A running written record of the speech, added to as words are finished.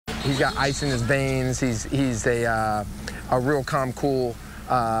He's got ice in his veins. He's a real calm, cool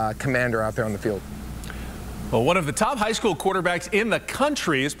commander out there on the field. Well, one of the top high school quarterbacks in the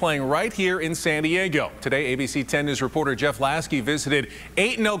country is playing right here in San Diego. Today, ABC 10 News reporter Jeff Lasky visited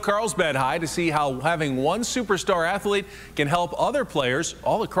 8-0 Carlsbad High to see how having one superstar athlete can help other players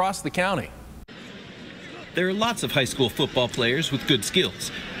all across the county. There are lots of high school football players with good skills.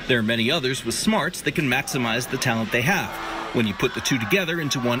 There are many others with smarts that can maximize the talent they have. When you put the two together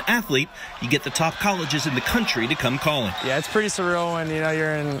into one athlete, you get the top colleges in the country to come calling. Yeah, it's pretty surreal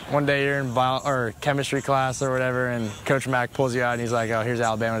when, one day you're in chemistry class or whatever, and Coach Mack pulls you out and he's like, oh, here's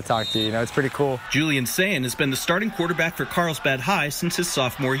Alabama to talk to you. It's pretty cool. Julian Sayin has been the starting quarterback for Carlsbad High since his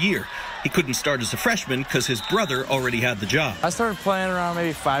sophomore year. He couldn't start as a freshman because his brother already had the job. I started playing around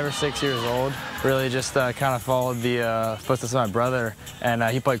maybe 5 or 6 years old. Really just kind of followed the footsteps of my brother, and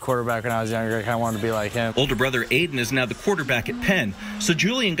he played quarterback when I was younger. I kind of wanted to be like him. Older brother Aiden is now the quarterback at Penn, so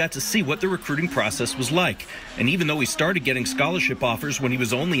Julian got to see what the recruiting process was like. And even though he started getting scholarship offers when he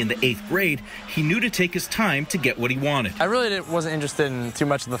was only in the 8th grade, he knew to take his time to get what he wanted. I really wasn't interested in too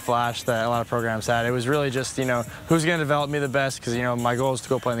much of the flash that a lot of programs had. It was really just, who's going to develop me the best, because, my goal is to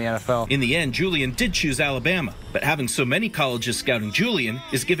go play in the NFL. In the end, Julian did choose Alabama, but having so many colleges scouting Julian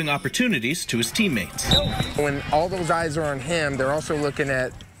is giving opportunities to his teammates. When all those eyes are on him, they're also looking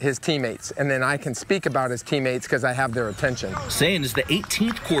at his teammates, and then I can speak about his teammates because I have their attention. Sayin is the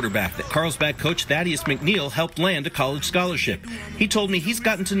 18th quarterback that Carlsbad coach Thaddeus McNeil helped land a college scholarship. He told me he's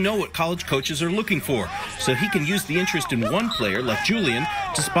gotten to know what college coaches are looking for, so he can use the interest in one player like Julian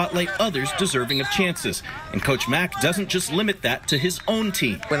to spotlight others deserving of chances. And Coach Mack doesn't just limit that to his own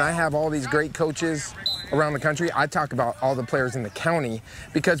team. When I have all these great coaches around the country, I talk about all the players in the county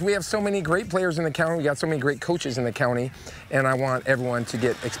because we have so many great players in the county. We got so many great coaches in the county, and I want everyone to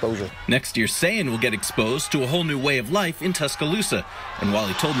get exposure. Next year, Sayin will get exposed to a whole new way of life in Tuscaloosa. And while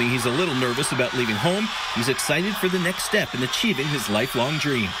he told me he's a little nervous about leaving home, he's excited for the next step in achieving his lifelong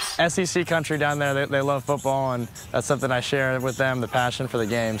dreams. SEC country down there, they love football, and that's something I share with them, the passion for the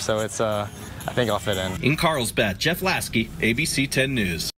game. So it's, I think I'll fit in. In Carlsbad, Jeff Lasky, ABC 10 News.